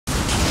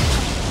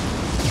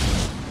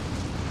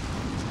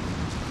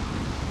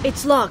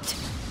It's locked.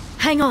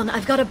 Hang on,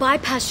 I've got a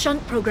bypass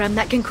shunt program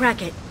that can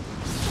crack it.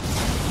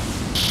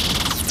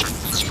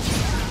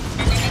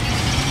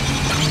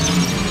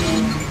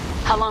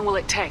 How long will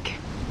it take?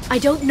 I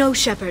don't know,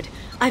 Shepard.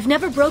 I've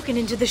never broken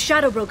into the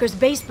Shadow Broker's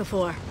base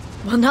before.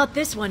 Well, not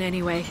this one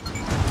anyway.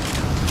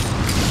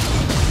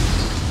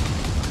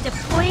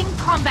 Deploying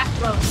combat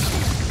drones.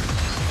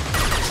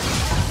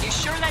 You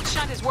sure that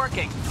shunt is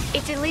working?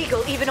 It's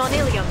illegal even on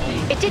Ilium.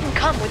 It didn't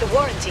come with a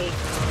warranty.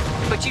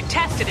 But you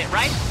tested it,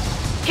 right?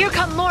 Here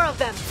come more of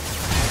them.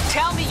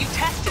 Tell me you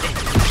tested it.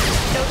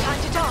 No time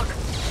to talk.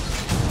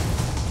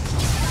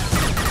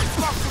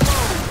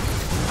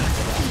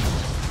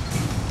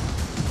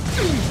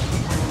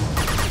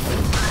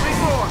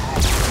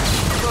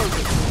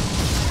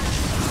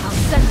 I'll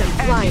send them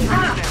flying.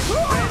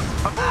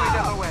 Avoid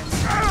LOS.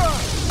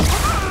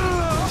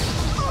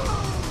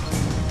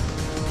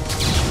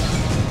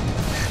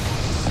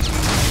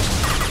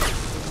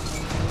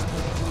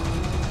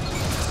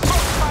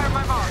 Fire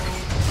my mark.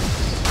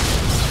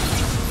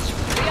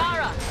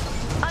 Liara,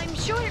 I'm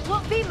sure it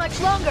won't be much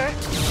longer.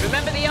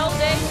 remember the old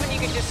days when you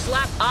could just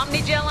slap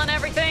Omnigel on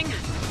everything?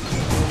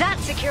 That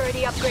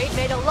security upgrade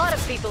made a lot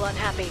of people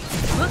unhappy.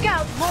 Look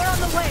out, more on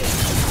the way.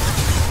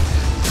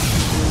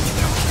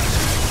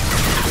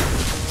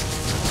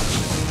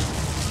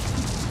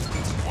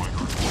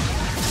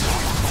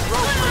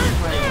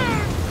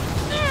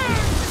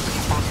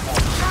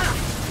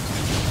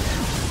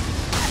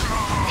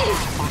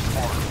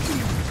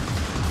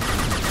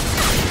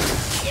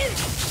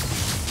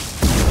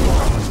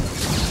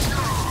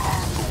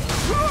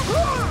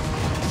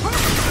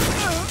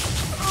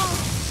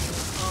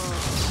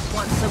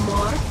 Want some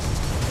more?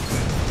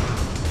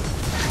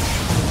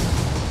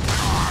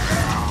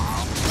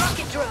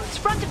 Rocket drones,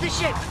 front of the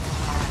ship!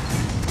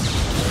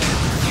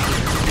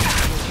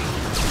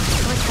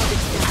 Let's have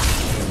it down.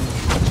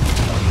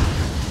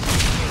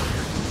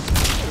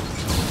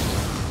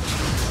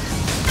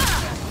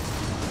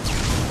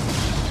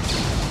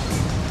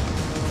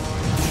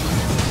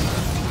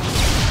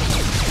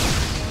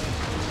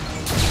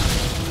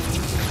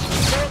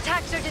 Their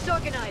attacks are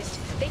disorganized.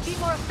 They'd be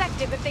more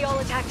effective if they all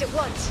attacked at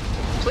once.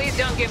 Please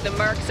don't give the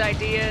mercs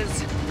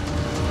ideas.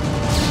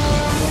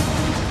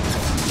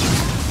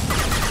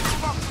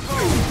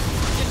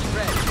 Mission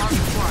red.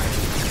 Target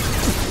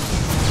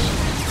acquired.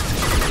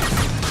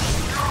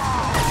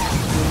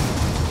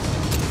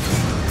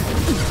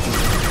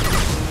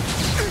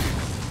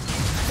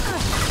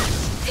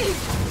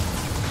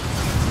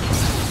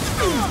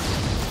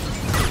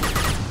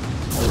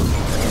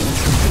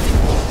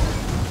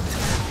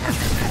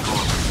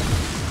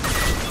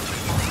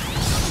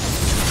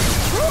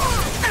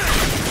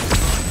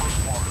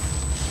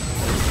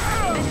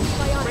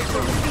 Biotics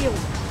on the field.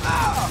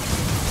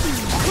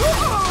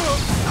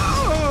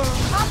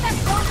 Combat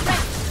drone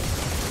ready.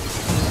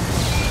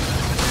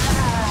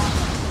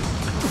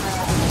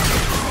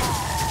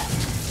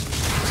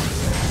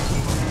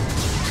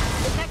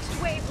 The next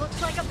wave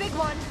looks like a big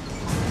one.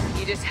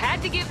 You just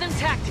had to give them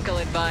tactical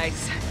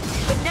advice.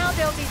 But now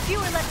there'll be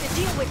fewer left to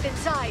deal with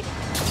inside.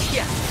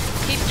 Yeah,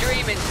 keep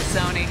dreaming,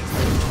 Sony.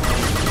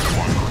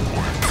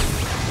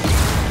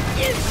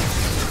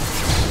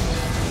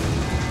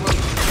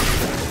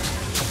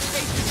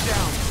 Ace is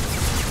down.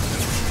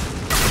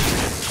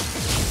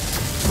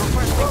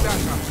 Requesting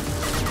backup.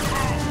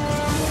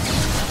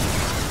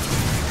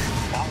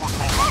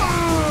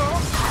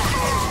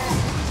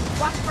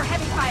 Watch for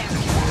heavy fire.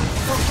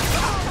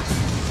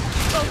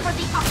 Go for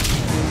the up.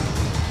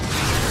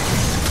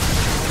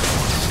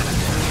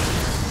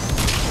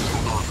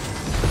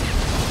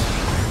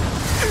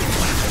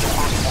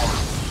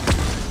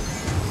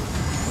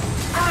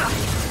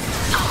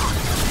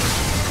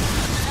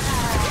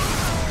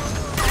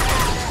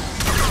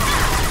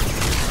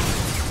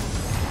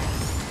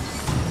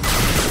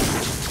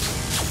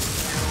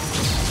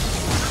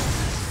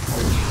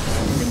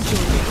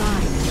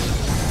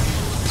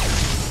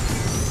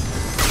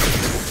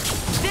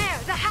 There,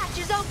 the hatch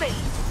is open.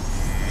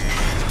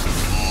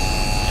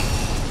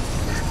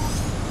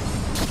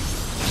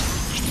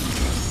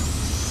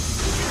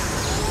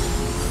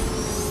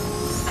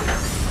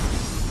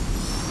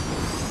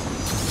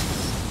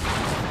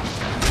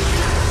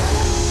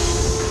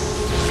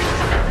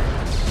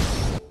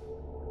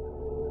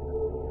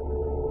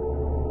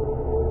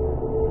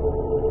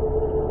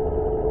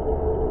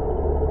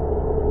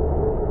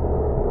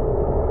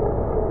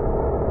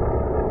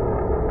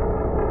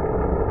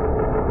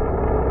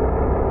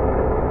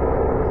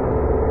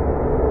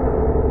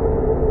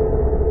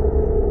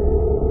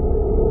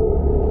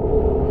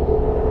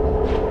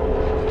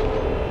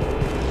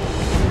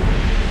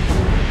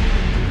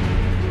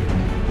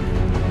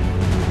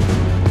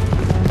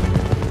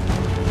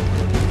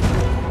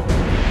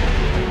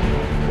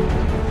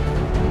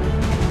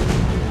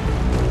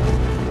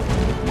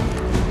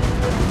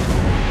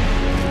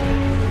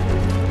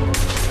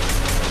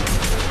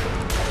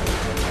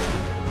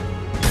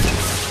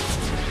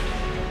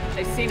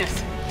 They've seen us.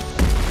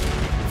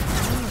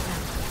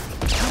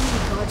 How many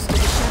guards does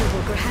the Shadow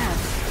Broker have?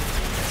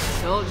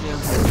 Told you.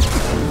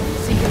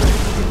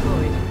 Singularity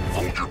deployed.